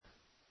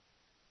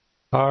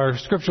Our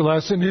scripture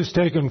lesson is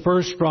taken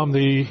first from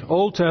the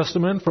Old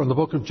Testament, from the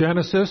book of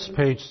Genesis,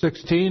 page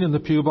 16 in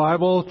the Pew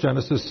Bible,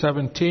 Genesis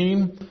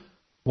 17,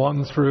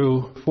 1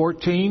 through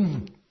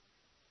 14.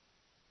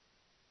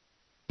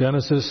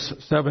 Genesis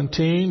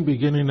 17,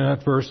 beginning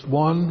at verse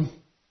 1.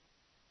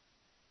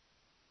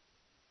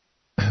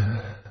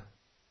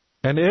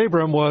 And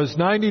Abram was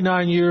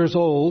 99 years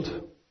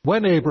old.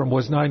 When Abram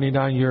was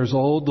 99 years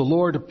old, the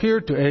Lord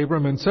appeared to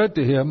Abram and said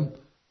to him,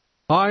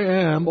 I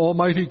am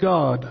Almighty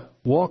God.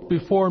 Walk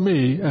before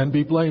me and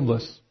be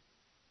blameless.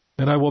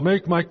 And I will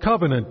make my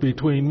covenant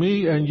between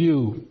me and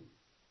you,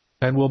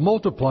 and will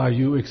multiply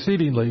you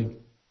exceedingly.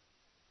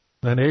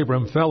 Then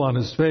Abram fell on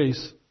his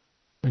face,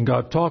 and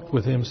God talked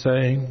with him,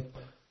 saying,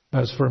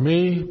 As for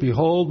me,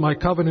 behold, my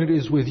covenant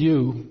is with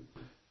you,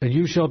 and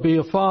you shall be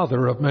a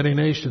father of many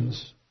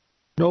nations.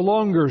 No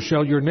longer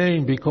shall your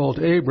name be called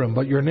Abram,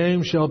 but your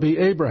name shall be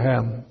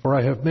Abraham, for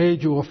I have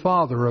made you a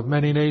father of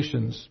many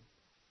nations.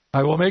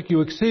 I will make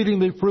you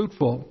exceedingly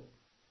fruitful,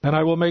 and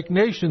I will make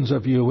nations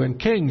of you, and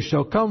kings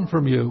shall come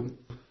from you.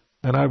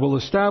 And I will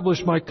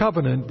establish my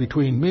covenant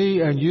between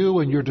me and you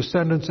and your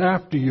descendants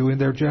after you in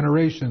their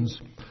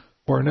generations,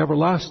 for an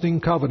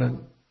everlasting covenant,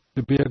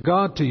 to be a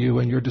God to you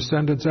and your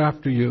descendants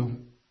after you.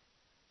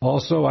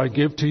 Also I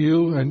give to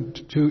you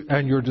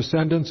and your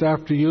descendants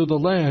after you the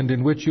land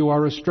in which you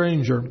are a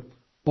stranger,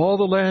 all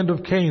the land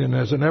of Canaan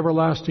as an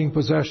everlasting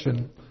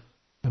possession,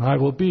 and I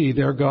will be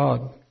their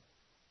God.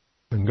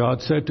 And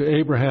God said to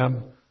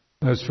Abraham,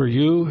 As for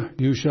you,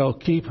 you shall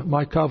keep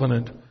my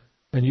covenant,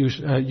 and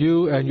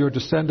you and your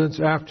descendants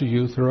after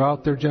you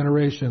throughout their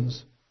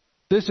generations.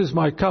 This is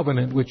my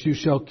covenant which you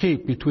shall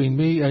keep between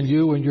me and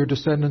you and your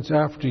descendants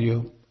after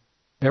you.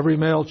 Every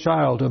male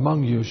child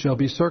among you shall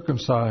be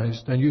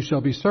circumcised, and you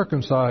shall be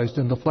circumcised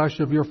in the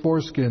flesh of your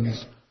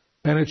foreskins,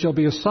 and it shall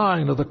be a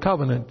sign of the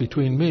covenant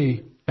between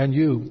me and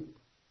you.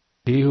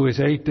 He who is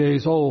 8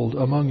 days old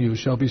among you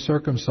shall be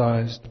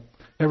circumcised.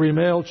 Every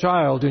male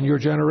child in your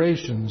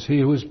generations,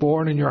 he who is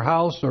born in your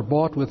house or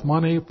bought with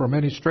money from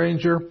any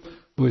stranger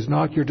who is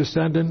not your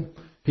descendant,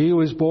 he who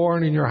is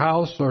born in your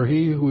house or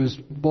he who is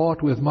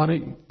bought with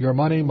money, your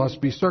money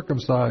must be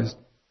circumcised.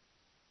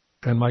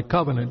 And my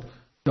covenant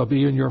shall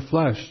be in your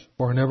flesh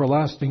for an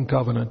everlasting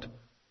covenant.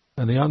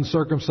 And the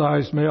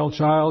uncircumcised male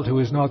child who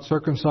is not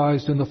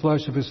circumcised in the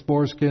flesh of his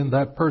foreskin,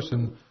 that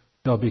person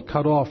shall be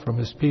cut off from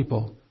his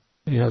people.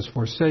 He has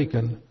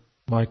forsaken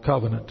my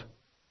covenant.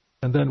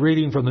 And then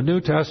reading from the New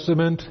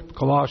Testament,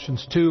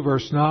 Colossians 2,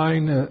 verse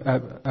 9,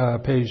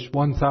 at page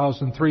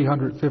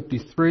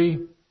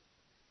 1353.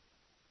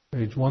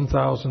 Page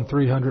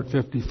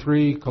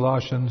 1353,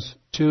 Colossians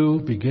 2,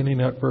 beginning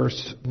at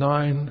verse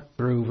 9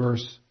 through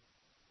verse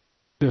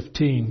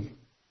 15.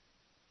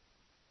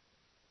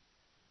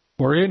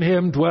 For in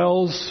him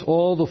dwells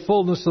all the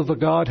fullness of the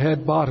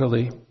Godhead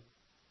bodily,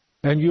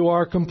 and you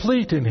are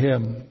complete in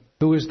him,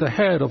 who is the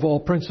head of all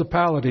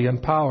principality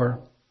and power.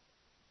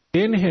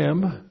 In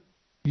him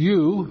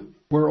you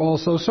were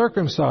also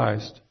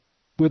circumcised,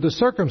 with the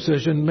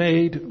circumcision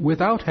made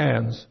without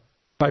hands,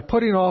 by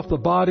putting off the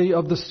body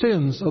of the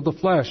sins of the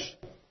flesh,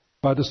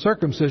 by the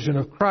circumcision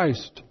of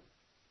Christ,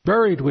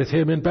 buried with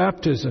him in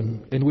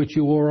baptism, in which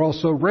you were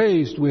also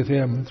raised with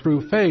him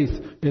through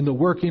faith in the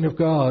working of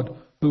God,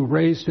 who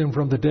raised him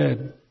from the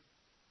dead.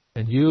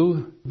 And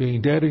you,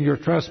 being dead in your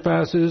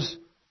trespasses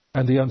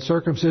and the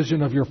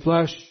uncircumcision of your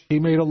flesh, he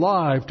made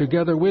alive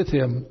together with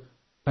him,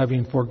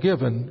 having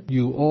forgiven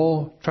you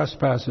all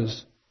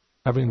trespasses,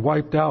 having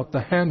wiped out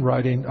the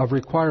handwriting of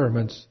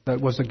requirements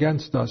that was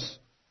against us,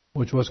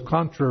 which was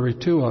contrary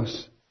to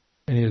us,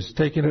 and he has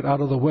taken it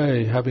out of the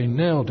way, having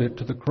nailed it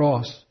to the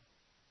cross.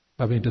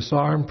 Having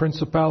disarmed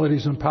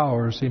principalities and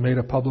powers, he made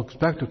a public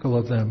spectacle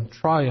of them,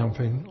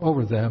 triumphing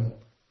over them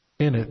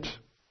in it.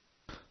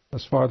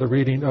 As far the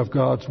reading of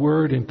God's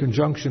Word. In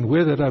conjunction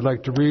with it, I'd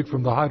like to read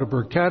from the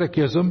Heidelberg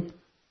Catechism,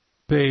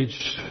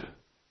 page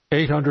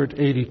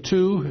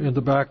 882 in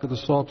the back of the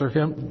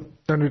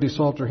Trinity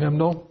Psalter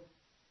Hymnal.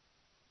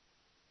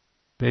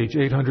 Page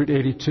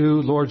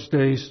 882, Lord's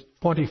Days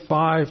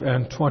 25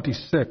 and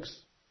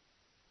 26.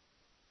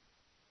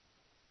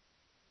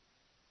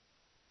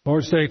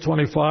 Lord's Day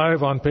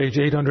 25 on page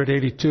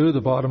 882,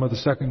 the bottom of the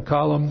second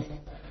column.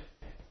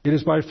 It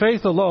is by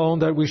faith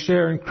alone that we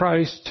share in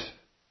Christ.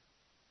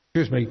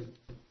 It's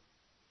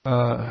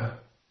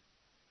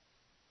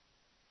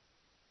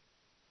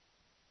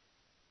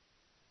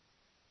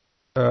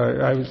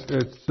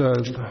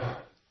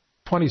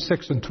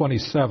 26 and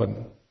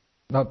 27,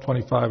 not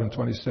 25 and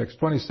 26.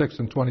 26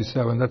 and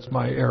 27, that's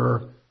my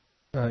error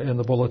in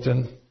the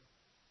bulletin.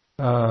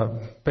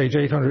 Page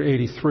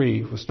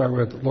 883, we'll start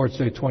with Lord's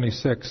Day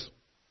 26.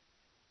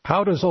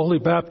 How does holy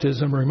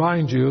baptism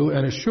remind you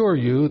and assure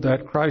you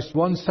that Christ's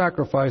one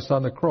sacrifice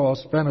on the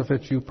cross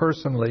benefits you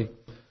personally?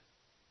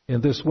 In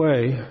this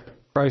way,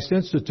 Christ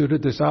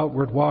instituted this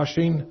outward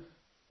washing,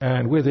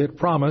 and with it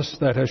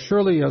promised that as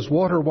surely as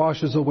water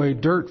washes away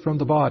dirt from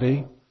the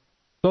body,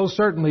 so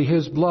certainly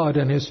his blood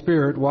and his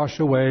Spirit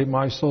wash away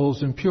my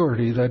soul's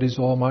impurity, that is,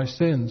 all my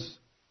sins.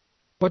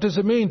 What does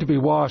it mean to be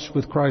washed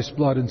with Christ's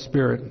blood and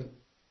Spirit?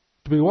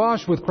 To be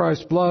washed with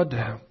Christ's blood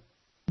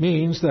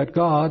means that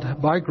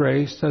God, by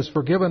grace, has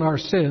forgiven our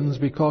sins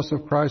because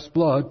of Christ's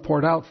blood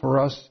poured out for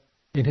us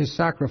in His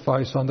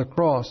sacrifice on the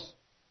cross.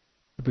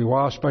 To be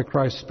washed by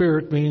Christ's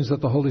Spirit means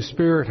that the Holy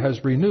Spirit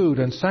has renewed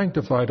and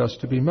sanctified us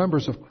to be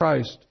members of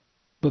Christ,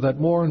 so that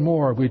more and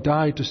more we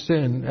die to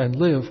sin and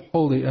live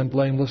holy and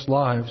blameless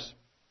lives.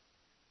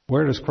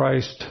 Where does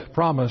Christ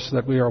promise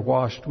that we are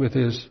washed with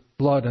His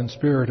blood and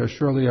Spirit as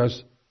surely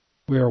as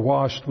we are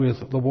washed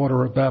with the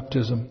water of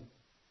baptism?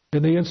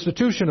 In the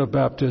institution of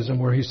baptism,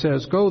 where He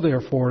says, "Go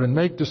therefore and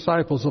make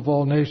disciples of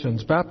all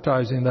nations,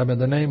 baptizing them in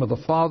the name of the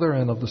Father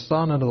and of the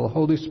Son and of the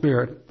Holy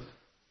Spirit.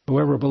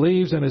 Whoever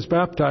believes and is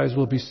baptized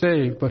will be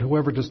saved, but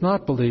whoever does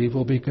not believe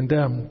will be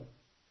condemned."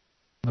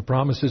 The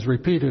promise is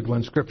repeated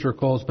when Scripture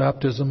calls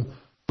baptism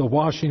the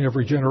washing of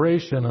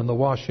regeneration and the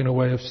washing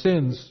away of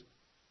sins.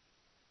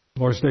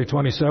 Lord's Day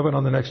 27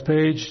 on the next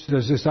page,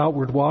 does this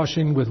outward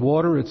washing with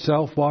water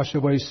itself wash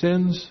away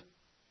sins?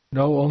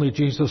 No, only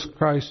Jesus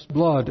Christ's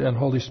blood and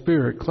Holy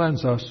Spirit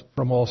cleanse us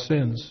from all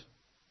sins.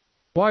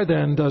 Why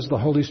then does the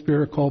Holy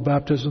Spirit call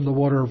baptism the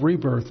water of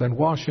rebirth and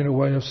washing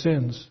away of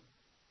sins?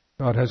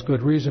 God has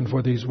good reason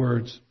for these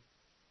words.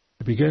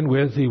 To begin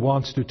with, He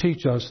wants to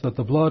teach us that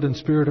the blood and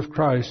Spirit of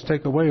Christ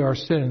take away our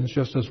sins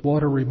just as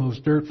water removes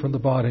dirt from the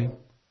body.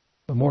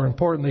 But more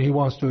importantly, He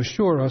wants to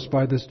assure us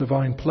by this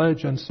divine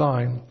pledge and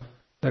sign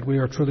that we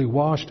are truly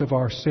washed of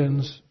our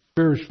sins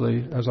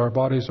spiritually as our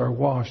bodies are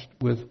washed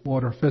with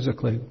water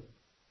physically.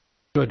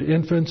 Should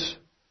infants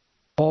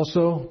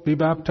also be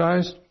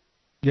baptized?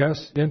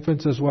 Yes,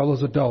 infants as well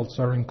as adults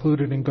are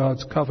included in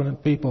God's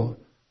covenant people,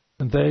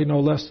 and they, no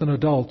less than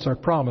adults, are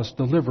promised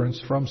deliverance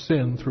from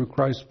sin through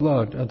Christ's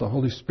blood and the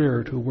Holy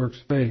Spirit who works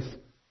faith.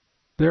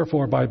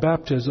 Therefore, by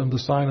baptism, the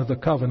sign of the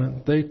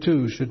covenant, they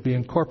too should be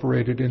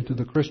incorporated into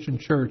the Christian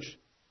church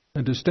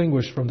and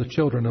distinguished from the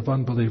children of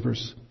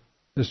unbelievers.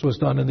 This was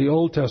done in the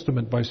Old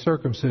Testament by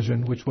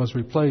circumcision, which was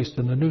replaced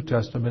in the New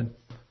Testament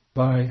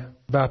by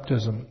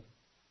baptism.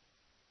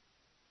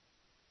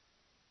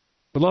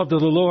 Beloved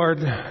of the Lord,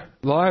 the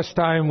last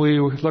time we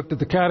looked at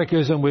the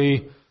Catechism,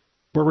 we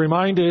were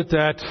reminded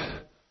that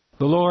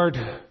the Lord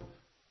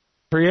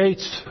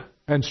creates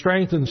and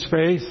strengthens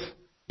faith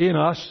in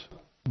us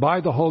by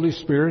the Holy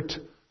Spirit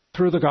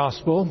through the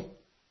gospel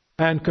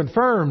and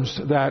confirms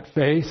that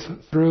faith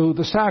through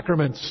the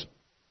sacraments,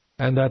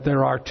 and that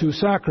there are two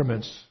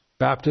sacraments,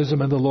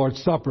 baptism and the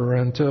Lord's Supper.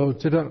 And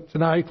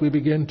tonight we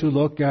begin to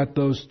look at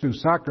those two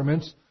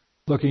sacraments,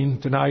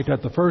 looking tonight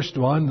at the first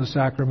one, the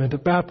sacrament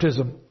of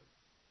baptism.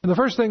 And the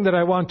first thing that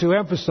I want to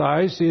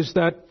emphasize is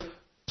that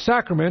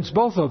sacraments,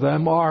 both of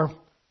them, are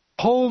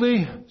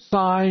holy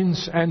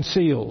signs and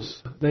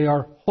seals. They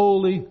are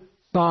holy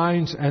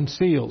signs and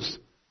seals.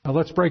 Now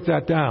let's break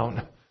that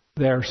down.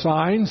 They are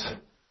signs,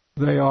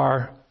 they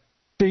are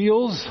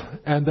seals,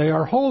 and they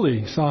are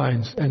holy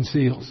signs and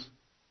seals.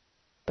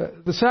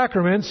 The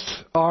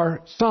sacraments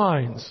are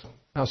signs.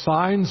 Now,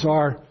 signs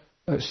are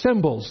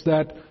symbols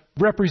that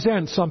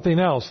represent something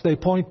else. They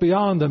point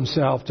beyond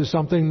themselves to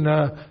something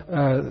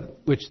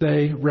which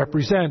they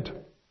represent.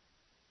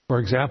 For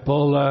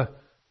example,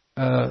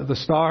 the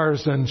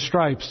stars and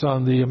stripes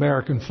on the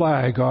American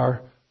flag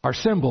are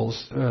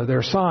symbols.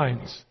 They're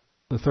signs.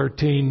 The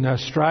 13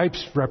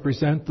 stripes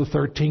represent the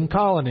 13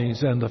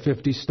 colonies, and the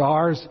 50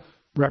 stars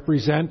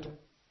represent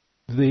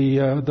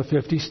the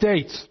 50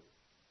 states.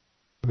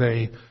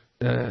 They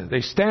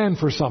stand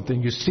for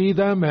something. You see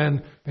them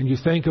and you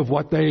think of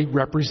what they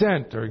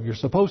represent, or you're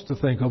supposed to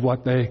think of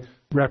what they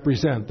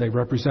represent. They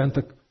represent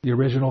the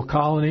original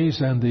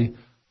colonies and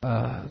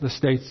the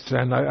states,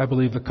 and I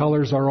believe the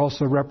colors are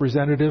also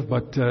representative,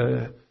 but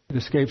it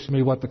escapes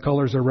me what the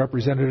colors are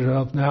representative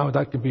of now.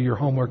 That could be your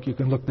homework. You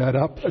can look that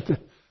up.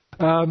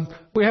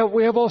 We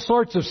have all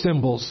sorts of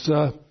symbols.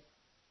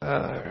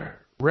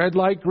 Red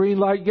light, green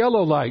light,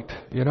 yellow light.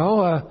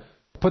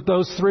 Put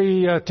those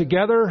three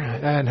together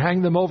and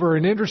hang them over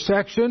an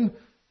intersection,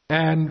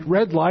 and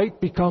red light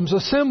becomes a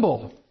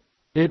symbol.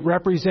 It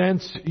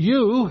represents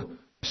you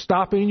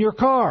stopping your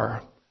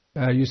car.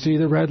 You see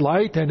the red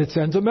light and it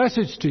sends a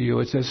message to you.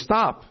 It says,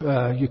 stop.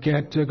 You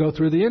can't go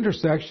through the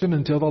intersection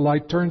until the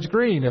light turns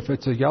green. If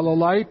it's a yellow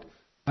light,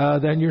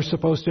 then you're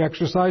supposed to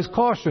exercise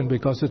caution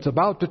because it's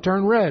about to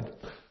turn red.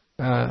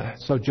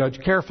 So judge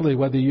carefully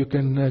whether you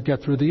can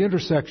get through the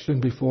intersection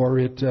before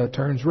it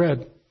turns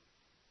red.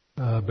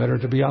 Better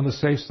to be on the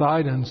safe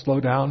side and slow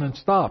down and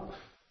stop.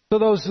 So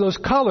those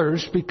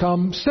colors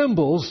become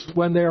symbols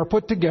when they are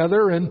put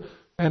together and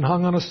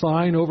hung on a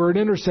sign over an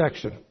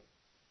intersection.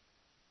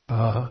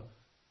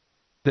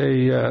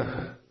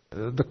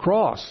 The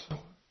cross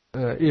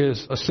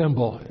is a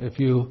symbol. If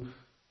you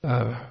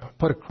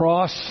put a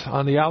cross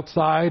on the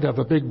outside of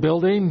a big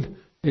building,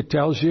 it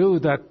tells you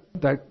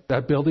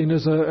that building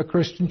is a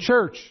Christian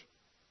church.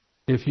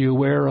 If you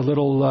wear a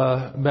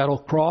little metal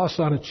cross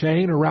on a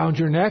chain around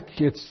your neck,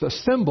 it's a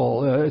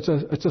symbol. It's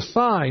a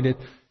sign.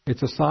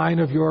 It's a sign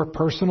of your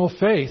personal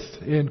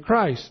faith in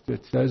Christ.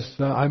 It says,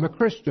 I'm a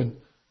Christian.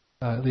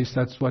 At least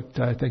that's what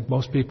I think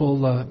most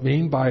people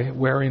mean by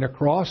wearing a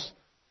cross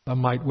Some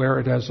might wear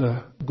it as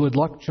a good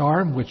luck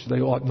charm, which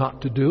they ought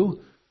not to do.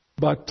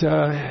 But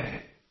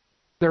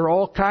there are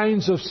all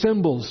kinds of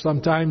symbols.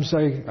 Sometimes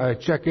I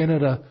check in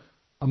at a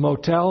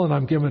motel and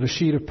I'm given a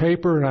sheet of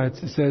paper and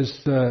it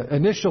says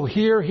initial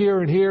here,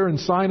 here, and here, and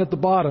sign at the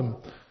bottom.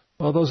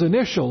 Well, those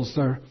initials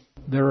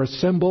they're a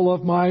symbol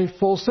of my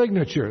full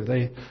signature.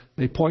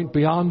 They point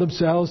beyond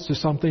themselves to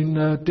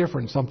something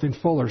different, something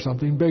fuller,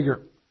 something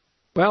bigger.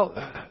 Well,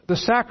 the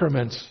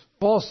sacraments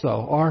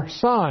also are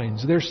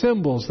signs. They're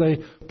symbols.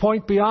 They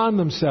point beyond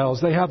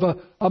themselves. They have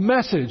a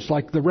message,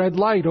 like the red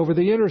light over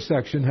the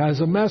intersection has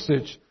a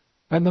message.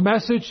 And the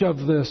message of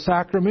the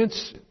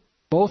sacraments,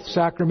 both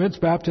sacraments,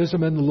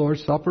 baptism and the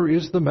Lord's Supper,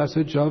 is the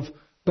message of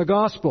the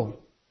gospel.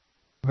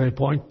 They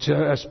point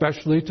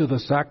especially to the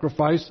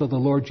sacrifice of the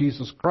Lord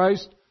Jesus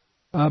Christ,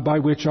 by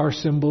which our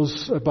sins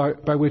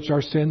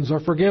are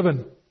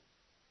forgiven.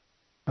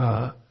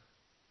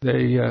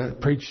 They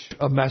preach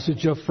a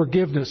message of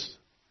forgiveness.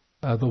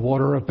 The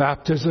water of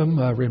baptism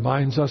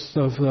reminds us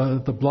of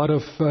the blood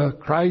of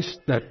Christ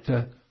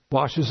that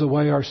washes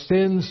away our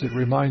sins. It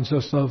reminds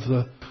us of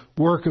the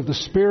work of the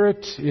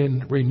Spirit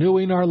in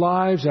renewing our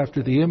lives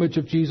after the image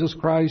of Jesus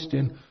Christ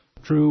in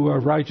true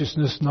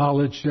righteousness,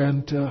 knowledge,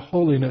 and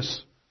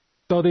holiness.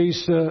 So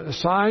these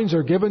signs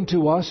are given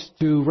to us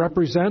to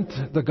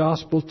represent the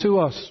gospel to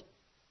us.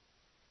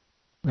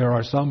 There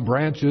are some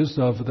branches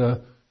of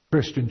the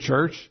Christian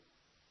church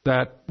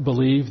that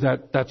believe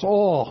that that's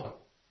all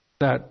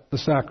that the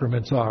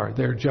sacraments are.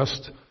 They're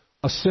just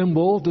a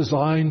symbol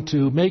designed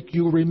to make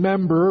you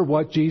remember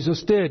what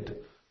Jesus did.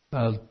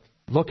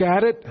 Look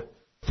at it,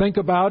 think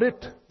about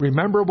it,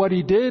 remember what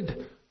He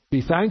did,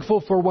 be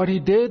thankful for what He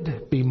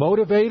did, be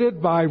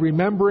motivated by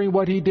remembering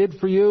what He did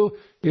for you.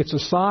 It's a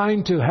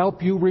sign to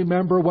help you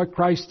remember what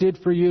Christ did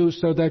for you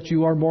so that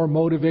you are more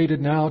motivated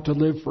now to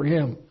live for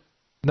Him.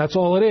 And that's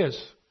all it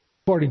is,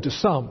 according to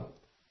some.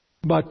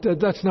 But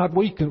that's not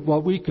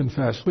what we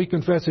confess. We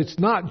confess it's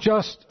not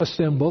just a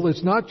symbol,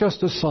 it's not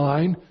just a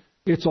sign,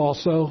 it's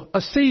also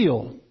a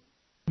seal.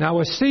 Now,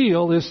 a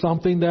seal is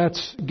something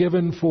that's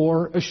given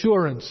for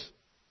assurance.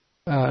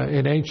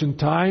 In ancient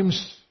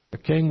times, the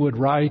king would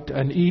write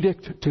an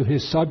edict to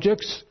his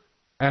subjects,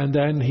 and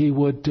then he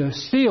would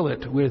seal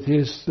it with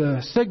his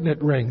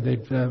signet ring.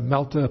 They'd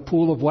melt a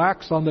pool of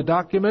wax on the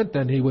document,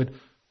 and he would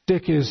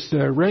stick his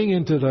ring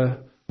into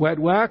the wet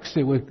wax.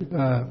 It would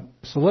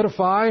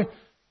solidify.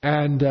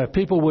 And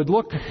people would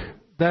look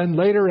then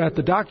later at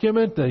the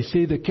document, they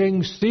see the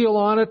king's seal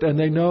on it, and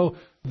they know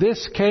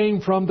this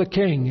came from the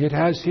king. It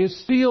has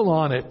his seal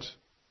on it.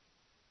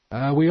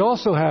 We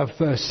also have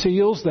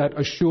seals that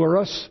assure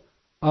us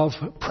of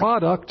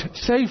product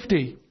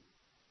safety.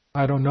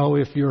 I don't know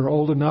if you're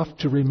old enough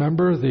to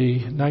remember the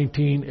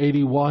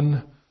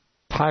 1981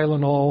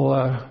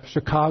 Tylenol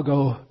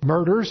Chicago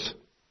murders,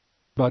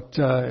 but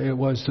it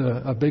was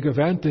a big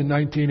event in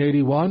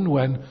 1981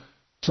 when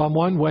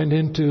someone went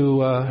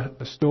into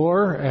a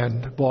store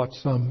and bought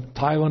some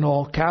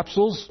Tylenol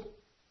capsules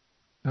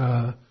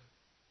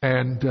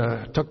and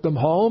took them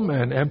home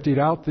and emptied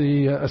out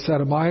the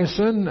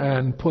acetaminosin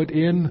and put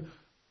in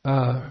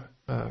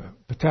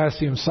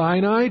potassium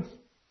cyanide,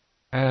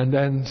 and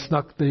then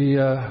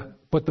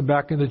put them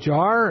back in the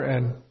jar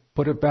and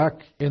put it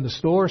back in the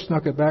store,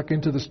 snuck it back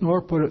into the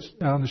store, put it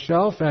on the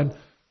shelf, and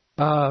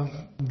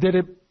did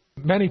it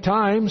many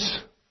times,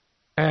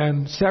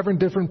 and 7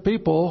 different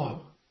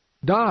people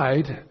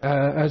died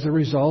as a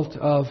result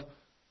of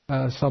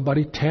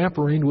somebody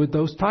tampering with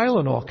those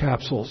Tylenol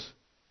capsules.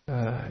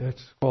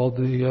 It's called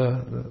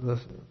the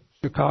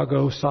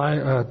Chicago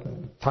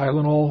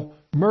Tylenol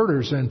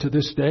murders, and to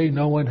this day,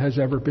 no one has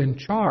ever been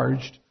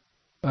charged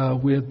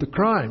with the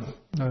crime.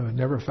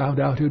 Never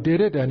found out who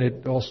did it, and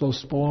it also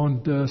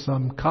spawned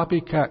some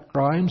copycat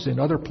crimes in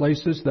other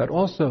places that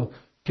also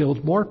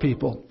killed more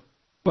people.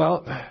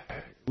 Well,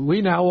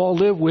 we now all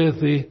live with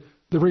the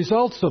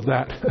results of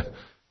that.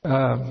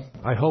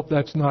 I hope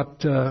that's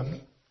not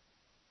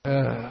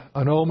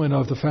an omen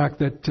of the fact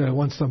that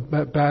once some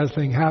bad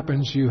thing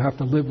happens, you have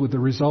to live with the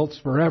results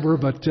forever.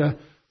 But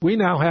we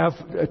now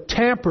have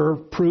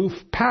tamper-proof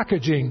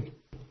packaging.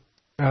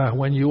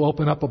 When you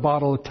open up a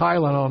bottle of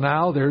Tylenol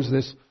now, there's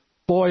this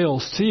foil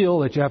seal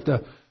that you have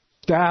to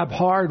stab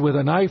hard with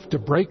a knife to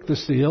break the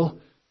seal.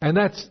 And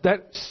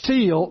that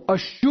seal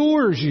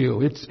assures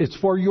you, it's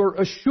for your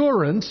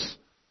assurance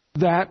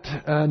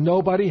that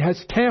nobody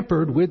has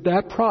tampered with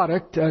that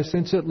product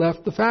since it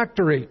left the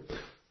factory.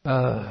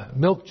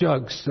 Milk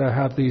jugs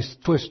have these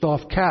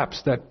twist-off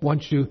caps that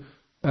once you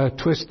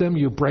twist them,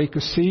 you break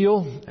a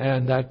seal,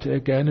 and that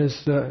again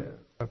is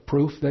a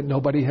proof that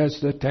nobody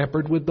has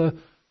tampered with the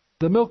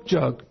milk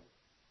jug.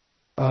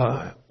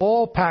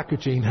 All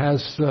packaging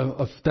has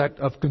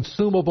of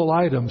consumable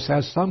items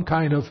has some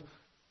kind of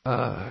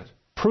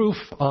proof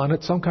on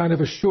it, some kind of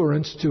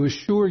assurance to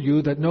assure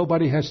you that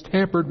nobody has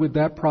tampered with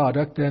that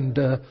product and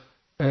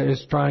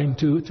is trying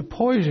to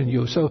poison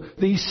you. So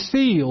these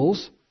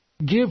seals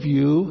give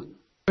you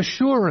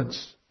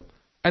assurance.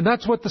 And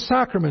that's what the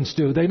sacraments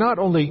do. They not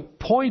only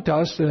point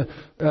us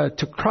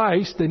to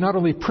Christ, they not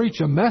only preach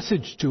a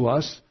message to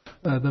us,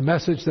 the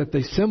message that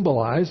they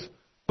symbolize,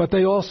 but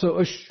they also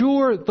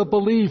assure the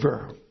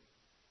believer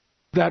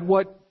that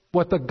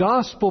what the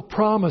gospel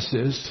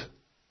promises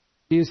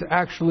is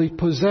actually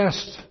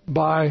possessed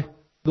by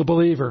the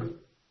believer.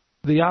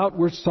 The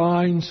outward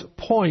signs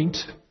point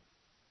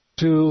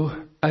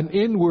to an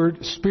inward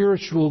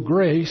spiritual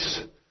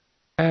grace,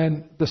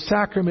 and the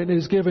sacrament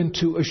is given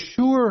to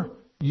assure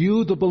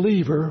you, the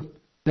believer,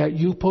 that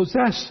you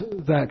possess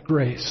that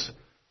grace,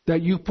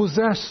 that you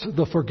possess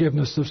the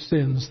forgiveness of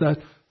sins, that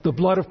the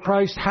blood of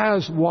Christ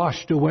has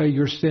washed away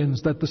your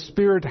sins, that the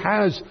Spirit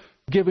has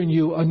given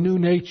you a new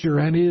nature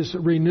and is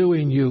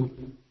renewing you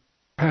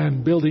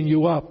and building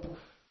you up.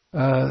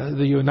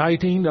 The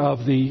uniting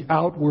of the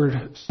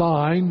outward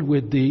sign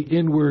with the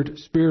inward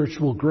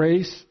spiritual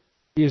grace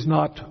is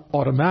not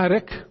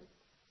automatic.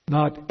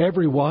 Not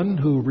everyone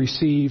who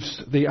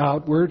receives the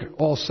outward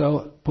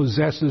also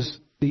possesses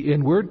the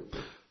inward.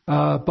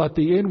 But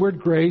the inward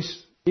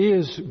grace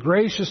is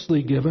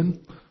graciously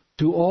given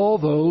to all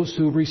those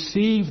who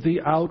receive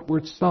the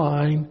outward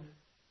sign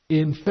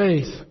in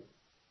faith.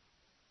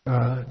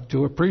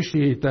 To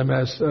appreciate them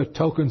as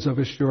tokens of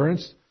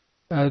assurance,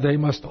 they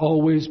must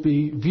always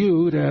be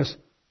viewed as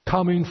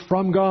coming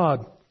from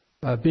God,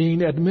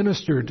 being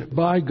administered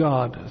by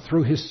God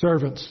through His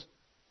servants.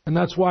 And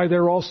that's why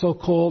they're also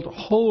called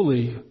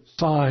holy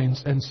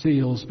signs and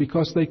seals,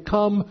 because they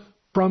come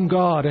from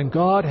God. And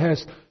God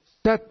has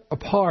set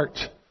apart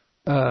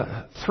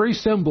 3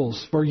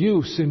 symbols for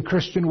use in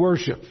Christian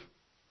worship: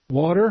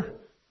 water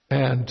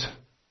and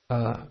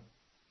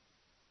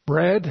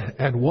bread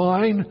and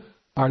wine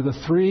are the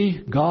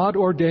 3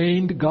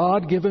 God-ordained,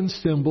 God-given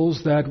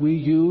symbols that we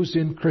use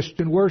in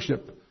Christian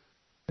worship.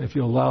 If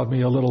you'll allow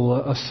me a little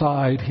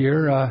aside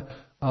here,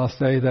 I'll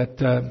say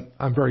that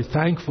I'm very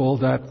thankful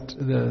that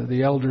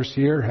the elders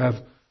here have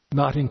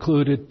not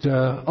included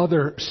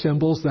other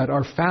symbols that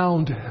are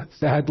found,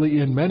 sadly,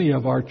 in many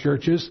of our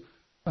churches.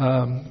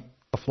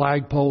 A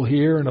flagpole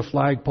here and a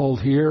flagpole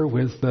here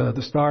with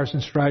the stars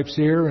and stripes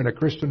here and a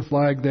Christian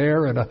flag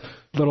there and a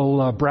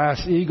little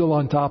brass eagle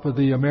on top of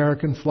the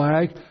American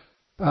flag.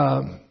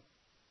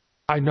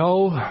 I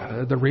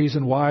know the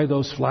reason why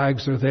those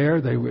flags are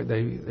there. They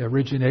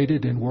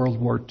originated in World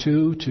War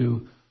II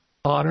to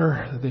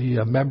honor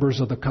the members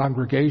of the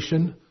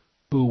congregation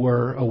who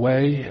were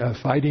away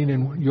fighting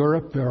in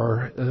Europe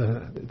or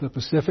the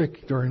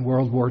Pacific during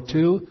World War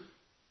II.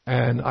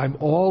 And I'm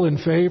all in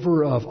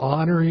favor of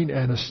honoring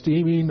and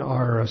esteeming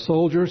our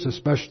soldiers,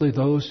 especially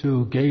those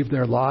who gave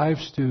their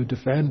lives to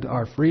defend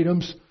our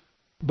freedoms.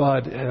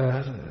 But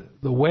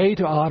the way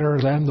to honor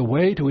them, the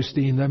way to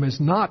esteem them, is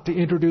not to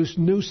introduce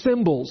new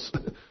symbols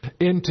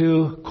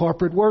into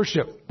corporate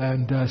worship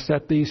and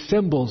set these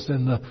symbols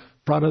in the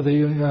front of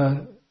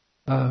the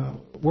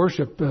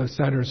worship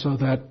center so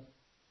that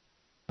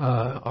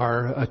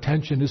our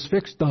attention is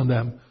fixed on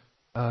them.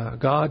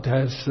 God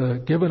has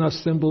given us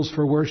symbols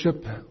for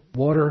worship: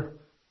 water,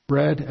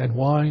 bread, and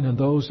wine, and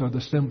those are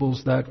the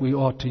symbols that we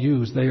ought to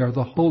use. They are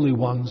the holy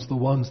ones, the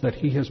ones that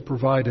He has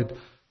provided,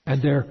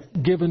 and they're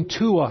given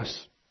to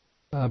us.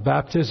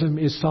 Baptism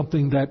is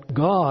something that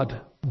God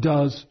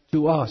does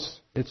to us.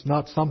 It's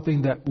not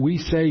something that we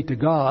say to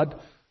God,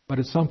 but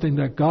it's something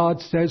that God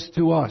says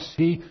to us.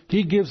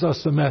 He gives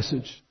us a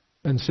message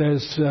and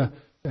says,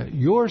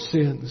 your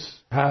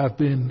sins have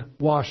been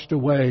washed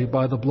away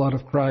by the blood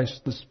of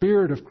Christ. The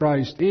Spirit of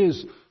Christ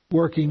is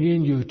working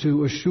in you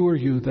to assure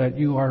you that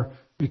you are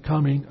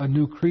becoming a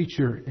new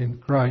creature in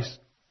Christ.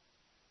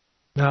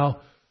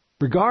 Now,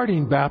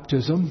 regarding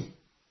baptism,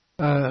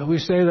 we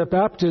say that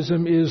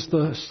baptism is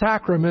the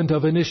sacrament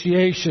of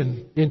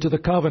initiation into the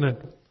covenant.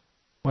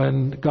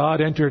 When God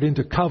entered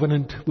into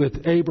covenant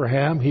with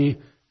Abraham, He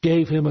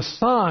gave him a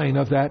sign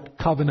of that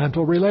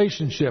covenantal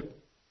relationship.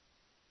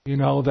 You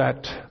know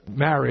that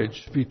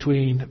marriage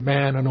between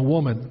man and a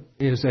woman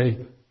is a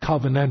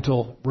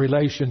covenantal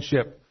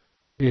relationship.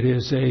 It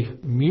is a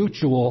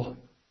mutually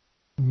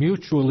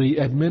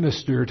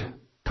administered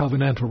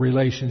covenantal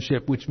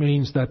relationship, which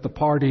means that the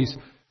parties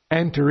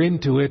enter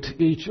into it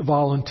each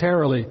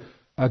voluntarily.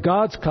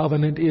 God's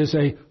covenant is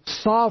a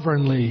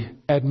sovereignly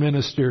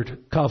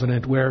administered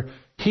covenant where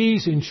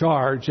He's in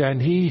charge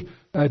and He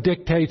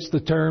dictates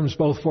the terms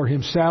both for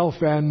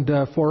Himself and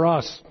for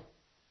us,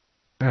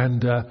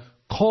 and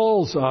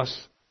calls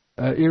us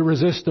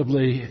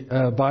irresistibly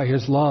by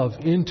His love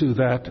into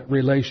that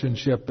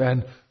relationship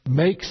and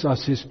makes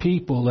us His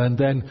people and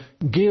then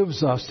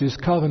gives us His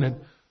covenant.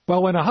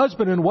 Well, when a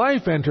husband and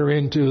wife enter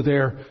into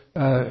their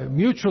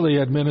mutually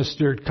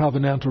administered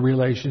covenantal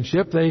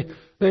relationship,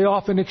 they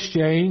often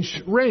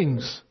exchange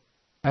rings.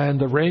 And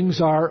the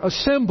rings are a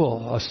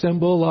symbol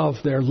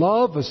of their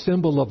love, a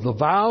symbol of the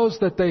vows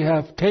that they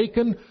have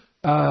taken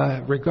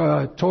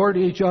toward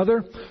each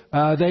other.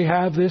 They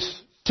have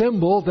this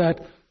symbol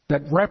that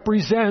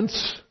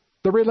represents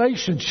the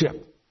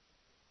relationship.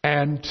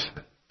 And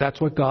that's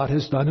what God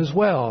has done as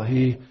well.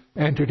 He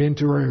entered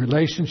into a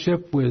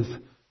relationship with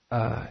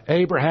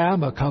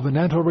Abraham, a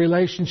covenantal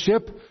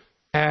relationship,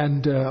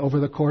 and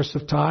over the course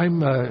of time,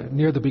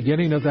 near the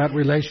beginning of that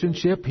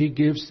relationship, He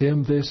gives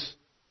him this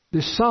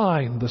this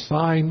sign, the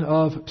sign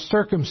of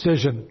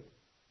circumcision,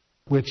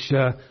 which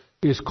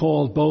is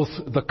called both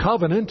the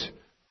covenant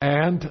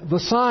and the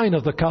sign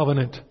of the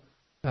covenant.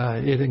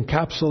 It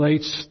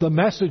encapsulates the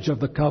message of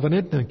the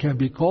covenant and can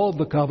be called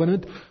the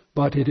covenant,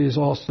 but it is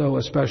also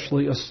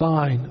especially a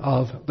sign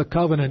of the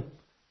covenant.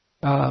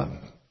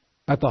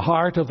 At the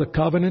heart of the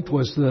covenant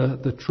was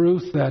the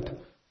truth that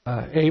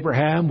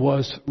Abraham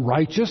was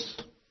righteous.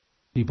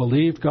 He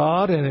believed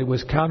God, and it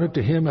was counted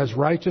to him as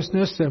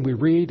righteousness. And we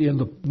read in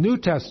the New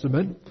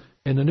Testament,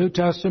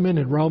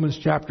 in Romans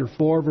chapter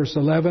 4, verse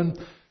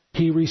 11,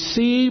 he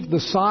received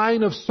the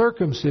sign of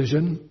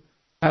circumcision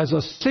as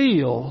a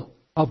seal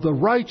of the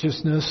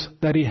righteousness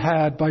that he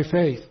had by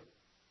faith.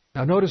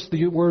 Now notice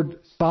the word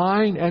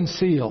sign and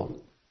seal.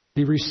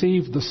 He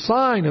received the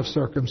sign of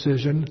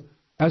circumcision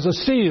as a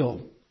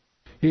seal.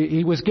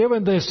 He was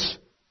given this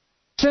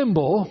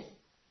symbol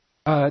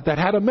that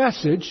had a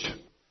message,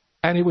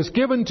 and it was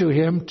given to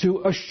him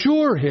to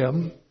assure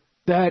him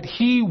that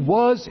he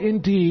was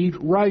indeed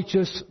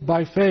righteous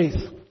by faith.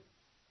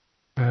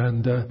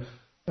 And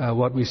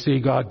what we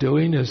see God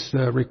doing is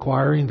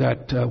requiring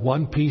that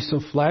one piece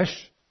of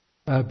flesh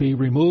be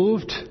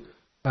removed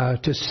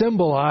to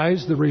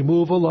symbolize the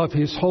removal of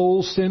his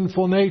whole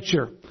sinful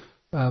nature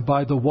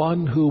by the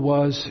one who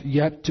was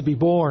yet to be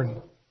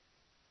born.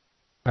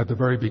 At the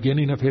very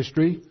beginning of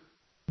history,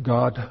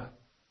 God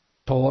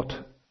taught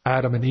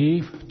Adam and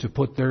Eve to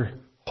put their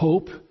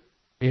hope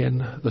in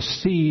the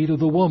seed of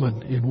the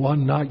woman, in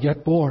one not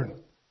yet born.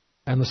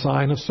 And the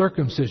sign of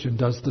circumcision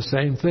does the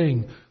same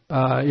thing.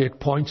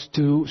 It points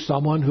to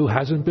someone who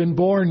hasn't been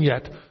born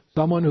yet,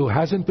 someone who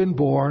hasn't been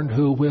born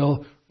who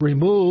will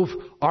remove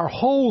our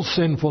whole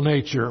sinful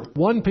nature.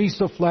 One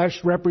piece of flesh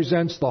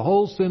represents the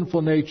whole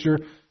sinful nature,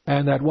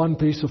 and that one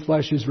piece of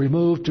flesh is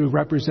removed to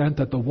represent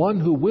that the one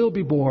who will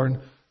be born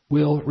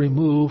will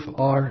remove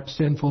our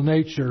sinful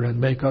nature and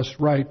make us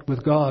right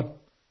with God.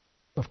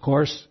 Of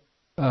course,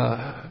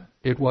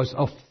 it was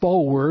a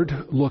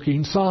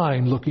forward-looking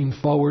sign, looking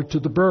forward to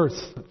the birth,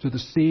 to the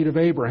seed of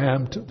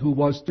Abraham who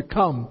was to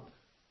come.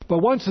 But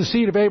once the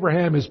seed of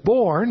Abraham is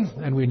born,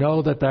 and we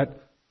know that that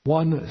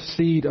one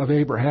seed of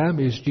Abraham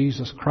is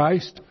Jesus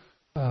Christ,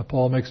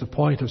 Paul makes a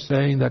point of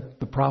saying that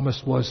the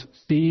promise was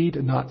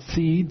seed, not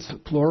seeds,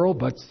 plural,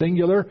 but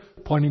singular,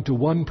 pointing to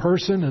one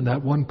person, and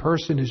that one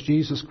person is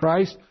Jesus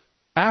Christ.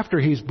 After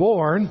he's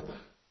born,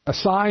 a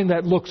sign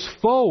that looks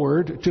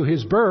forward to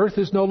his birth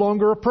is no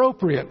longer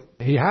appropriate.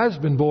 He has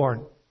been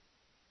born.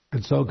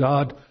 And so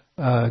God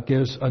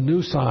gives a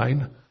new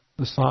sign,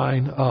 the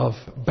sign of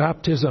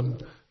baptism,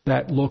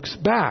 that looks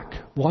back.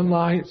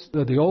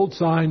 The old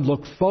sign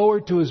looked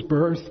forward to his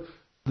birth.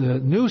 The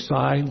new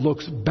sign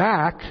looks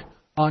back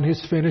on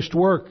his finished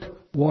work.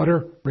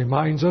 Water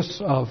reminds us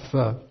of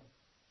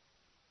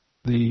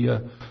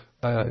the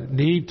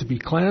need to be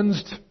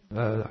cleansed,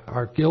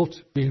 our guilt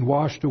being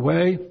washed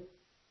away.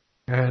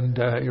 And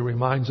it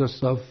reminds us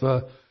of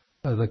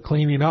the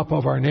cleaning up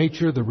of our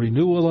nature, the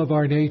renewal of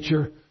our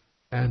nature.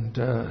 And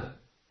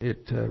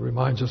it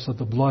reminds us of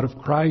the blood of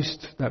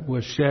Christ that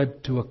was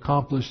shed to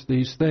accomplish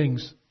these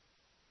things.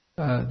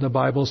 The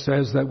Bible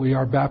says that we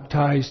are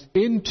baptized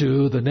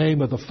into the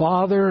name of the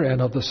Father and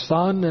of the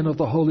Son and of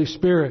the Holy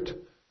Spirit.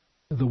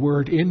 The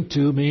word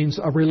into means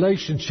a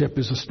relationship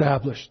is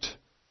established.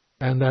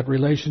 And that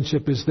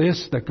relationship is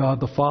this, that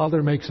God the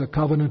Father makes a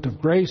covenant of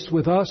grace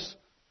with us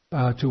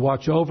to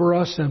watch over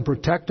us and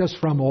protect us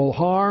from all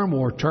harm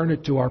or turn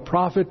it to our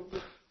profit.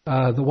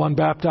 The one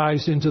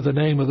baptized into the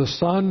name of the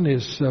Son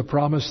is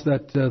promised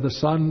that the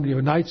Son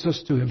unites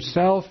us to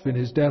himself in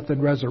his death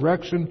and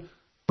resurrection,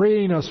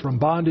 freeing us from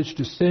bondage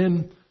to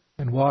sin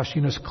and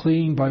washing us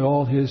clean by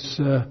all his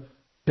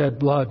shed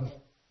blood.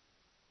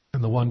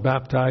 And the one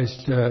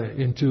baptized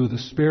into the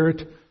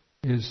Spirit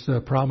is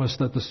promised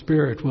that the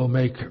Spirit will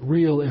make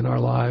real in our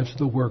lives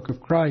the work of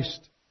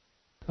Christ.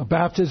 A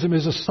baptism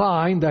is a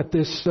sign that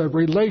this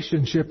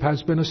relationship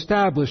has been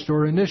established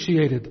or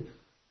initiated.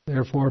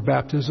 Therefore,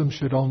 baptism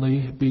should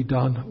only be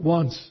done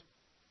once.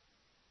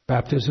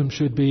 Baptism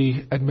should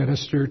be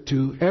administered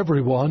to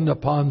everyone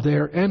upon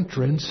their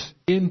entrance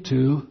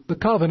into the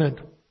covenant.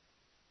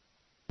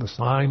 The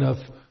sign of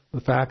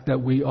the fact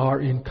that we are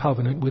in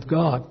covenant with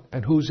God.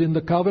 And who's in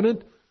the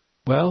covenant?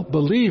 Well,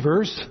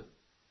 believers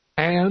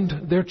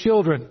and their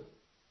children.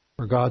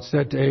 For God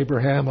said to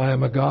Abraham, I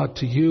am a God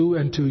to you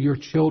and to your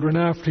children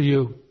after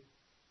you.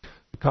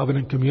 The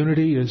covenant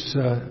community is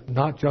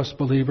not just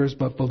believers,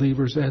 but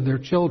believers and their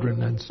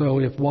children. And so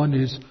if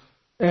one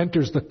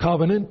enters the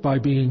covenant by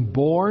being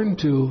born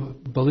to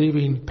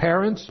believing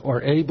parents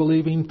or a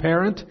believing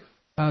parent,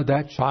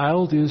 that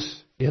child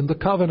is in the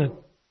covenant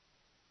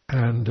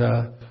and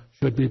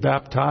should be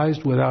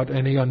baptized without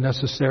any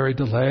unnecessary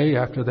delay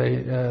after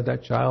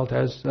that child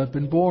has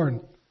been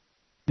born.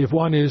 If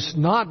one is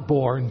not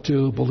born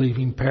to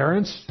believing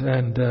parents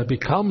and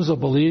becomes a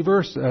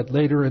believer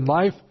later in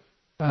life,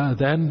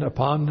 then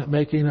upon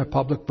making a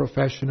public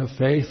profession of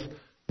faith,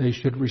 they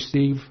should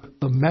receive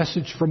the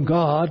message from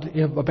God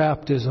in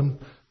baptism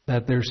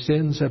that their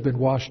sins have been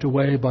washed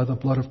away by the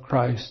blood of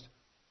Christ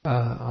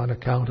on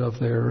account of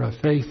their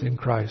faith in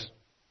Christ.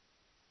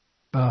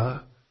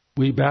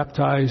 We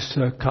baptize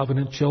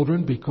covenant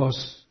children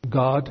because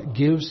God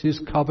gives His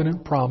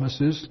covenant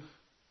promises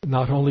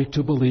not only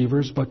to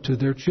believers but to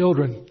their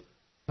children.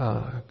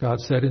 God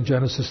said in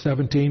Genesis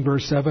 17,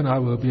 verse 7, I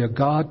will be a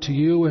God to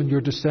you and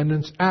your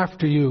descendants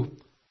after you.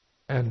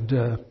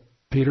 And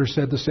Peter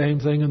said the same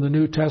thing in the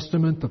New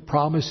Testament. The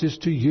promise is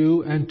to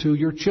you and to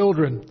your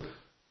children.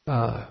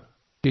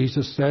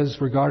 Jesus says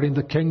regarding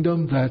the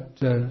kingdom that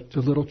to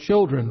little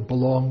children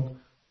belong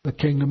the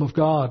kingdom of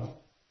God.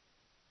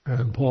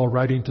 And Paul,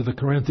 writing to the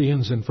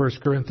Corinthians in 1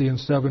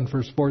 Corinthians 7,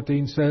 verse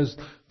 14, says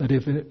that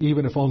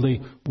even if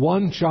only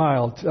one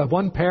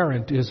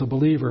parent is a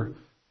believer,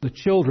 the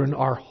children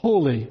are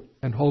holy.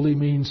 And holy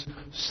means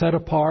set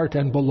apart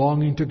and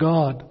belonging to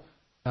God.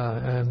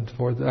 And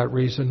for that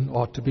reason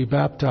ought to be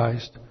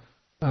baptized.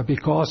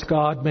 Because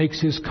God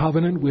makes His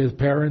covenant with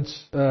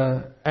parents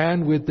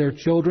and with their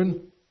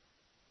children,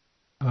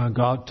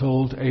 God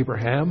told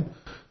Abraham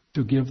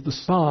to give the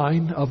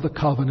sign of the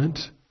covenant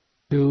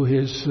to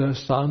his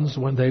sons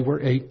when they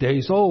were 8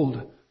 days old.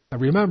 Now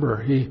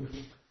remember,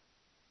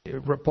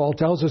 Paul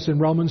tells us in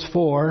Romans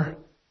 4,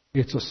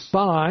 it's a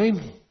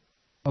sign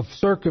of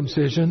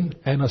circumcision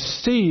and a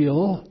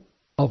seal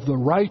of the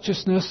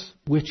righteousness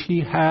which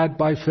he had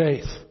by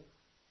faith.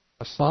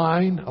 A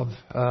sign of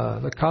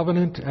the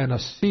covenant and a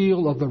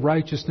seal of the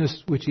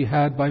righteousness which he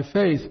had by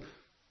faith.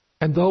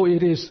 And though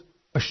it is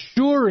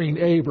assuring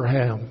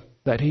Abraham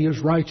that he is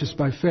righteous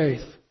by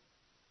faith,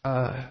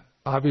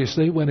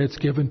 obviously when it's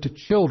given to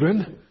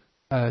children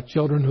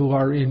who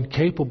are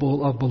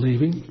incapable of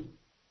believing,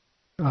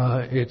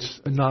 it's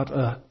not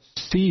a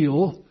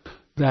seal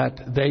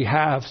that they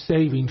have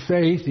saving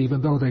faith,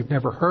 even though they've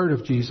never heard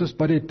of Jesus,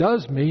 but it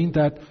does mean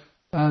that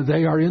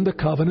they are in the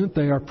covenant,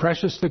 they are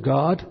precious to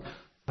God.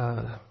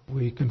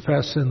 We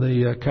confess in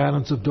the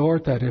Canons of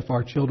Dort that if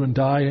our children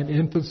die in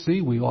infancy,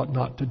 we ought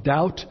not to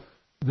doubt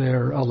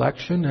their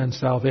election and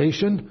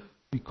salvation,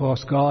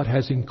 because God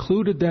has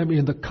included them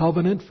in the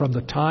covenant from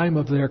the time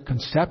of their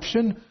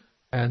conception,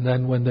 and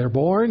then when they're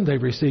born, they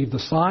receive the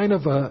sign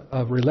of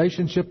a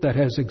relationship that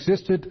has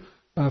existed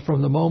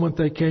from the moment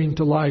they came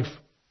to life.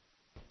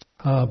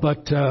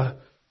 But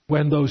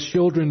when those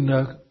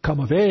children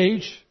come of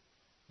age,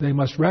 they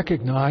must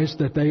recognize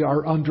that they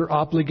are under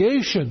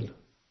obligation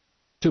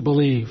to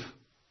believe,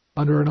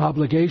 under an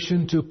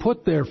obligation to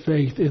put their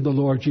faith in the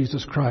Lord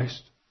Jesus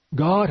Christ.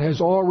 God has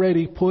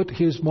already put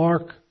His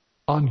mark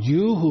on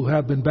you who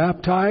have been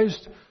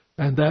baptized,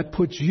 and that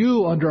puts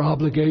you under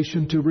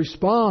obligation to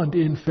respond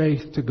in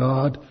faith to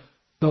God,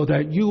 so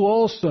that you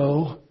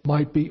also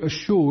might be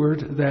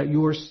assured that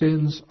your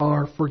sins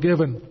are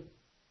forgiven.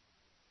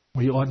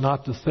 We ought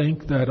not to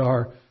think that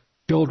our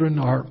children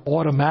are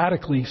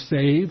automatically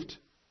saved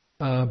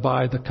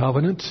by the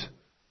covenant.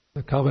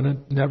 The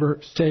covenant never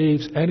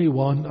saves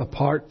anyone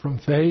apart from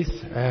faith,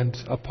 and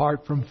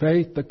apart from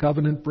faith, the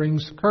covenant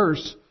brings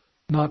curse,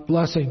 not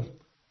blessing.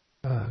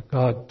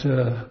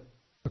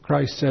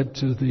 Christ said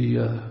to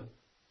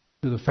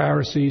the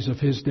Pharisees of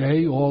His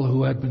day, all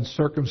who had been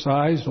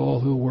circumcised, all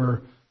who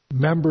were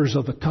members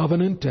of the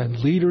covenant and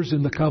leaders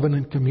in the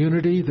covenant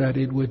community, that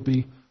it would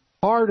be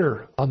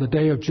harder on the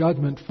day of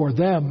judgment for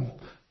them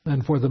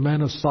than for the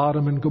men of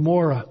Sodom and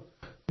Gomorrah,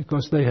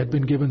 because they had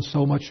been given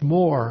so much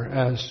more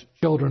as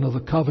children of the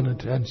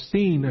covenant and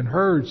seen and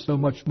heard so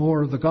much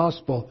more of the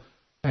gospel,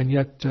 and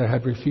yet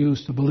had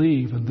refused to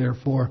believe, and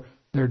therefore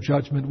their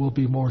judgment will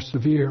be more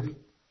severe.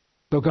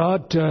 So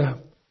God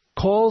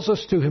calls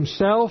us to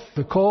Himself,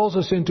 calls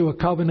us into a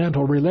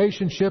covenantal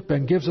relationship,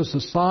 and gives us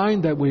a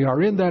sign that we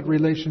are in that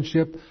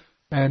relationship,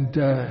 and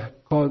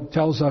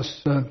tells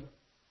us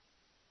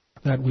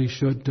that we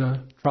should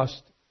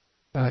trust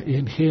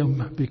in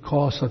Him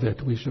because of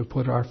it. We should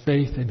put our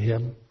faith in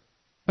Him.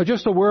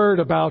 Just a word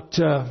about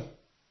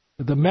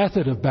the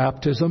method of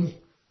baptism.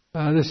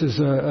 This is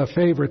a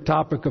favorite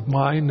topic of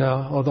mine,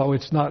 although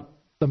it's not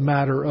the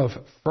matter of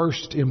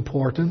first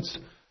importance.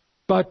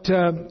 But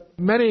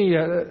many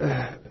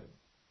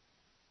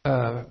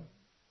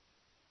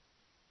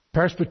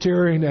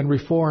Presbyterian and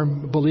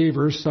Reformed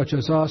believers, such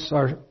as us,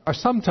 are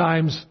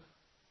sometimes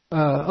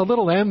a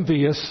little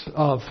envious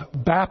of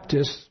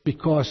Baptists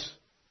because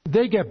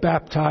they get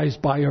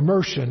baptized by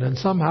immersion, and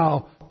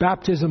somehow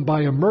baptism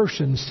by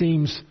immersion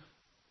seems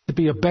to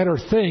be a better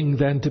thing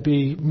than to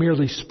be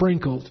merely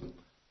sprinkled.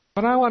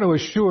 But I want to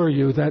assure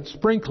you that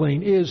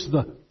sprinkling is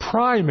the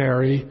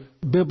primary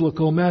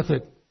biblical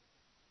method.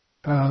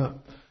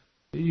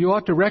 You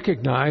ought to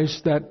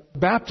recognize that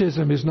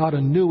baptism is not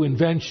a new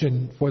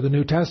invention for the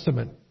New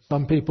Testament.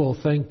 Some people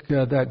think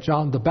that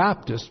John the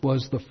Baptist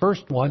was the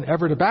first one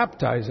ever to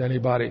baptize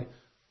anybody.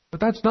 But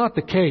that's not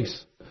the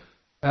case.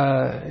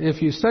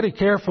 If you study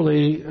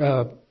carefully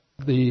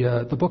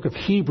the book of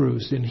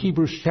Hebrews, in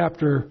Hebrews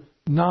chapter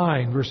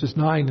 9, verses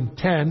 9 and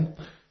 10,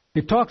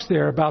 it talks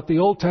there about the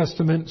Old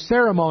Testament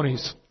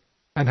ceremonies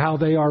and how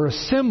they are a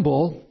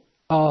symbol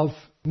of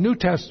New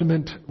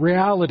Testament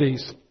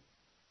realities.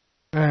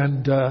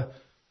 And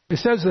it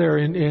says there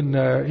in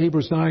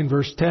Hebrews 9,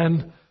 verse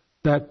 10,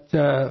 that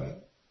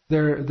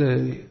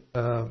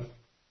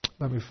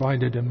let me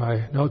find it in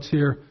my notes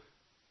here.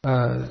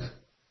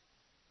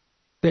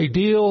 They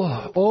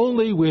deal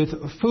only with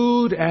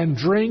food and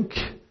drink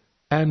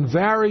and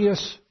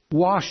various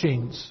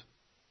washings.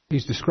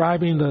 He's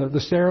describing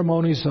the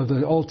ceremonies of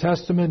the Old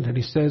Testament, and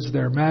he says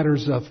they're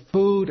matters of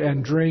food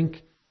and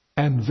drink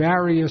and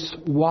various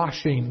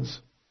washings.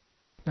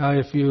 Now,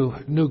 if you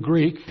knew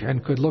Greek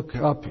and could look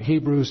up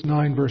Hebrews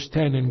 9 verse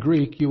 10 in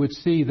Greek, you would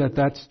see that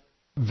that's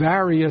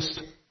various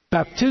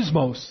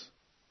baptismos.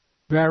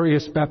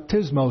 Various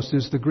baptismos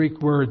is the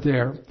Greek word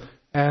there.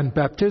 And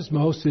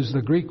baptismos is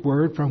the Greek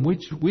word from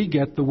which we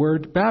get the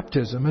word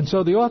baptism. And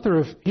so the author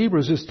of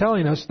Hebrews is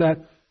telling us that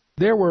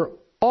there were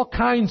all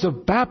kinds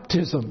of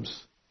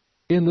baptisms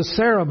in the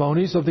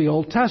ceremonies of the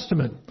Old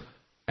Testament.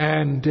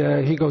 And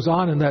he goes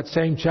on in that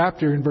same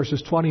chapter in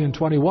verses 20 and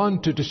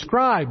 21 to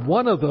describe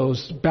one of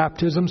those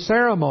baptism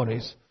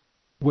ceremonies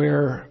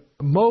where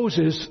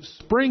Moses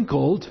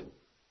sprinkled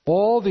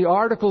all the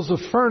articles of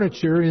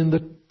furniture in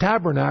the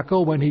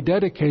tabernacle when he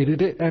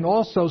dedicated it, and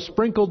also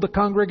sprinkled the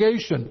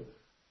congregation.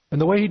 And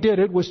the way he did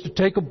it was to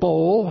take a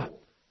bowl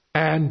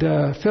and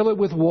fill it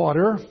with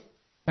water,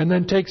 and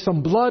then take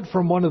some blood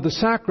from one of the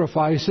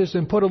sacrifices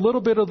and put a little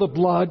bit of the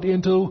blood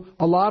into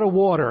a lot of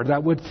water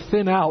that would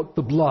thin out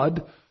the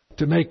blood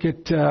to make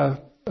it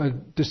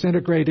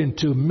disintegrate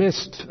into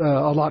mist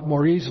a lot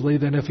more easily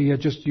than if he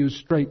had just used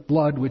straight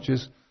blood, which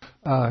is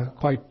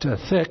quite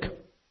thick.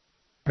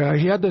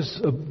 He had this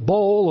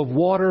bowl of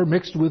water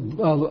mixed with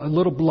a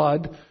little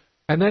blood,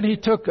 and then he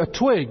took a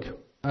twig,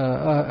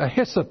 a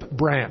hyssop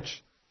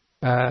branch.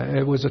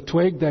 It was a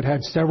twig that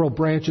had several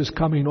branches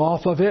coming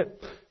off of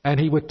it, and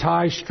he would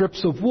tie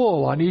strips of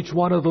wool on each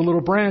one of the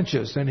little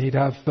branches, and he'd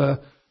have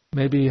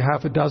maybe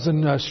half a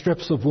dozen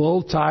strips of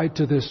wool tied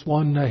to this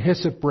one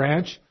hyssop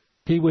branch.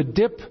 He would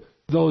dip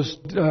those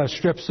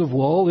strips of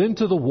wool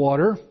into the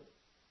water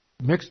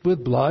mixed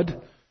with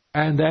blood,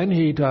 and then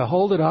he'd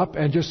hold it up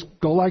and just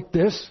go like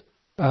this,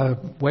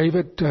 wave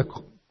it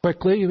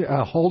quickly,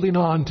 holding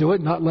on to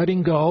it, not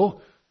letting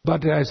go.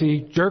 But as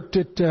he jerked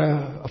it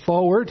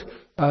forward,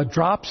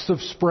 drops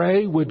of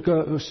spray would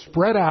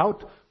spread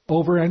out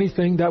over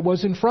anything that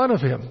was in front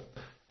of him.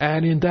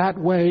 And in that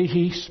way,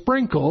 he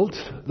sprinkled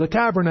the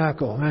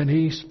tabernacle, and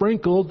he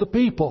sprinkled the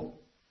people.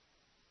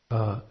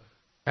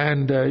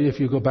 And if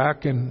you go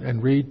back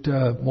and read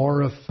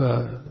more of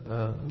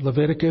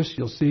Leviticus,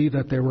 you'll see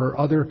that there were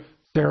other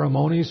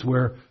ceremonies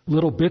where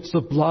little bits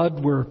of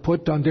blood were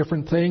put on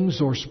different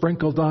things or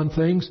sprinkled on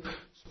things.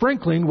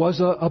 Sprinkling was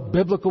a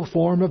biblical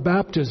form of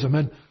baptism.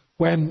 And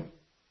when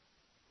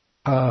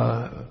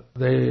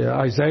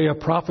Isaiah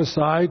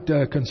prophesied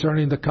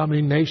concerning the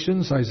coming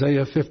nations,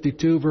 Isaiah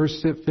 52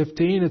 verse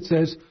 15, it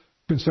says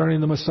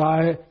concerning the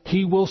Messiah,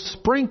 he will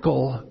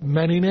sprinkle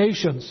many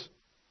nations.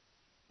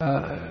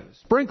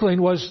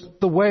 Sprinkling was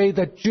the way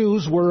that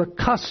Jews were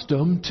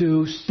accustomed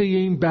to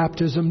seeing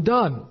baptism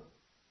done.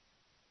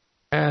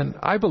 And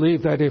I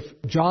believe that if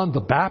John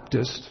the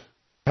Baptist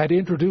had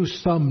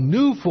introduced some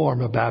new form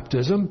of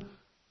baptism,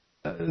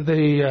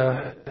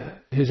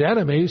 his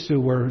enemies who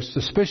were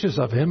suspicious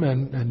of him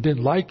and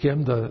didn't like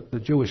him,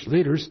 the Jewish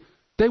leaders,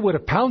 they would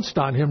have pounced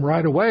on him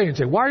right away and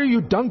say, "Why are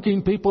you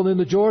dunking people in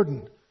the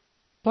Jordan?"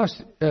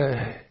 Plus,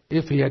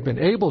 if he had been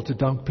able to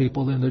dunk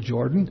people in the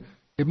Jordan,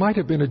 it might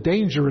have been a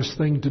dangerous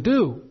thing to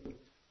do.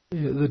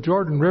 The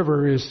Jordan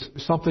River is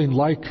something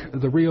like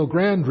the Rio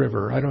Grande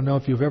River. I don't know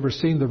if you've ever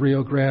seen the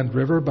Rio Grande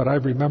River, but I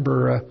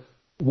remember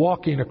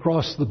walking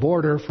across the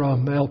border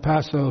from El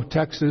Paso,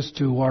 Texas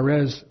to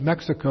Juarez,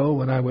 Mexico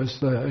when I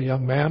was a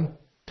young man.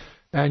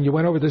 And you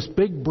went over this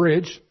big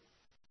bridge,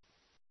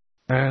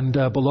 and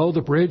below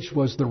the bridge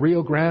was the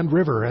Rio Grande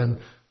River. And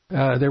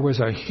there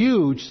was a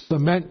huge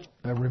cement,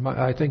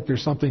 I think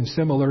there's something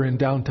similar in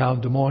downtown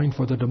Des Moines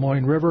for the Des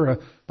Moines River,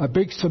 a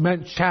big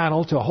cement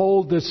channel to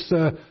hold this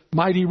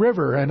mighty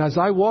river. And as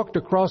I walked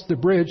across the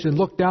bridge and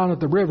looked down at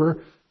the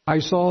river, I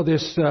saw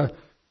this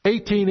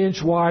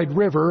 18-inch wide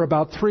river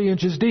about 3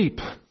 inches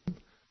deep.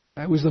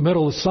 It was the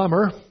middle of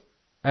summer,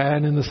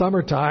 and in the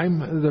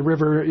summertime, the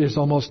river is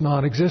almost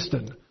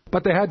non-existent.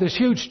 But they had this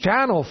huge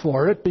channel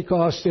for it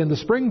because in the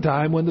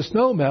springtime, when the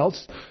snow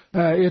melts,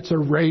 it's a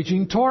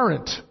raging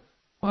torrent.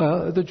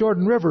 The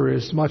Jordan River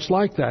is much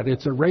like that.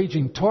 It's a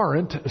raging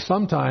torrent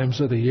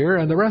sometimes of the year,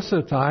 and the rest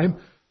of the time,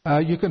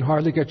 you can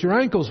hardly get your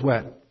ankles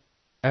wet.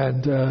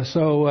 And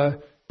so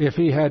if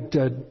he had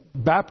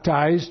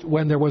baptized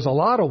when there was a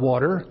lot of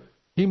water,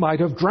 he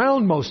might have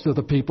drowned most of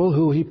the people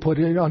who he put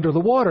in under the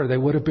water. They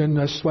would have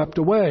been swept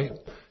away.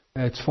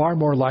 It's far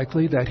more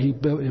likely that he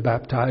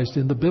baptized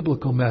in the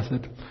biblical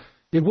method.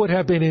 It would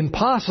have been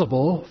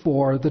impossible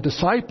for the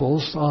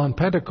disciples on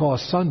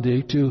Pentecost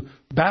Sunday to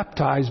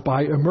baptize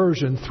by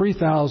immersion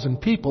 3,000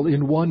 people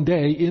in one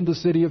day in the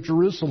city of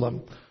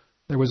Jerusalem.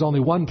 There was only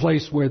one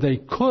place where they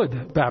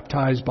could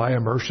baptize by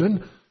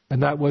immersion,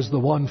 and that was the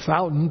one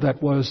fountain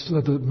that was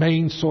the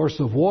main source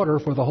of water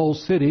for the whole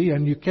city.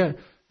 And you can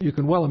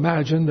well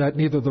imagine that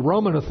neither the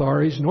Roman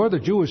authorities nor the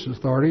Jewish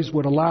authorities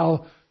would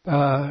allow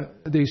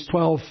these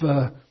 12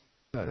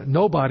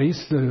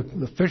 nobodies,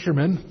 the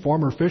fisherman,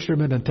 former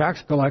fisherman and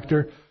tax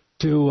collector,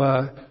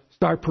 to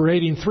start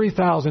parading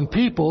 3,000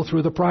 people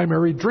through the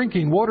primary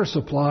drinking water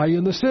supply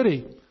in the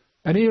city.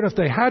 And even if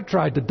they had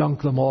tried to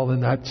dunk them all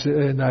in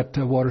that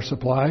water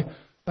supply,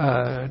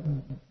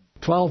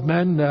 12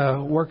 men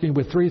working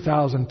with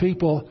 3,000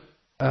 people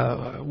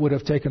would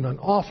have taken an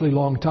awfully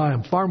long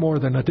time, far more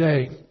than a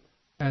day.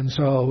 And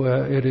so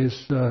it is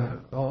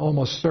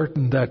almost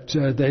certain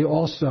that they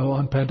also,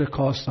 on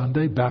Pentecost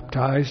Sunday,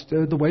 baptized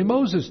the way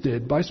Moses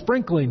did, by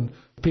sprinkling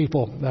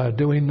people,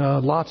 doing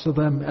lots of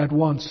them at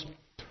once.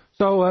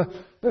 So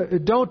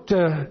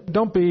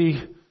don't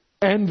be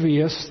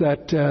envious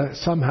that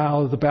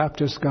somehow the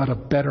Baptists got a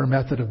better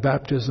method of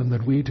baptism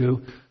than we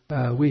do.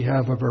 We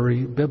have a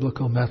very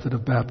biblical method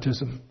of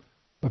baptism.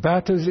 But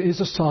baptism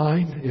is a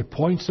sign. It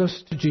points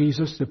us to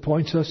Jesus. It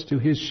points us to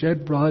His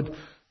shed blood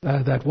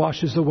that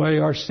washes away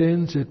our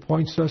sins. It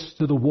points us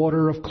to the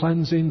water of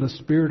cleansing, the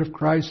Spirit of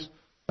Christ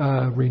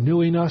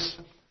renewing us.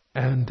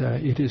 And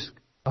it is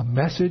a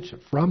message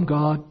from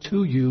God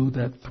to you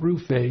that through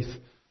faith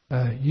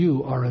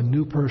you are a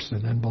new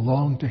person and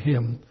belong to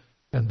Him,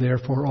 and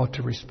therefore ought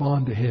to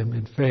respond to Him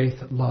in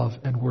faith, love,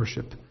 and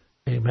worship.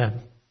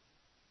 Amen.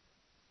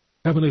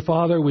 Heavenly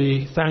Father,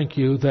 we thank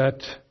You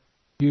that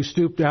You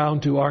stoop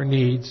down to our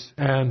needs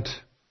and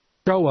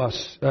show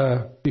us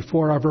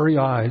before our very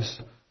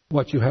eyes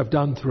what You have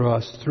done through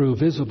us through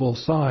visible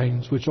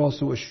signs, which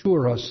also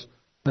assure us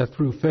that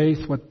through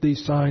faith what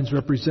these signs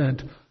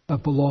represent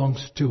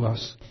belongs to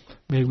us.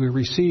 May we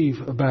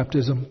receive a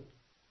baptism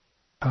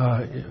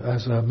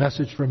as a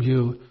message from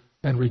You,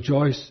 and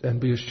rejoice and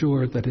be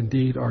assured that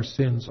indeed our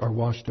sins are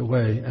washed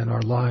away and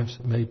our lives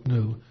made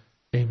new.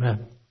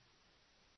 Amen.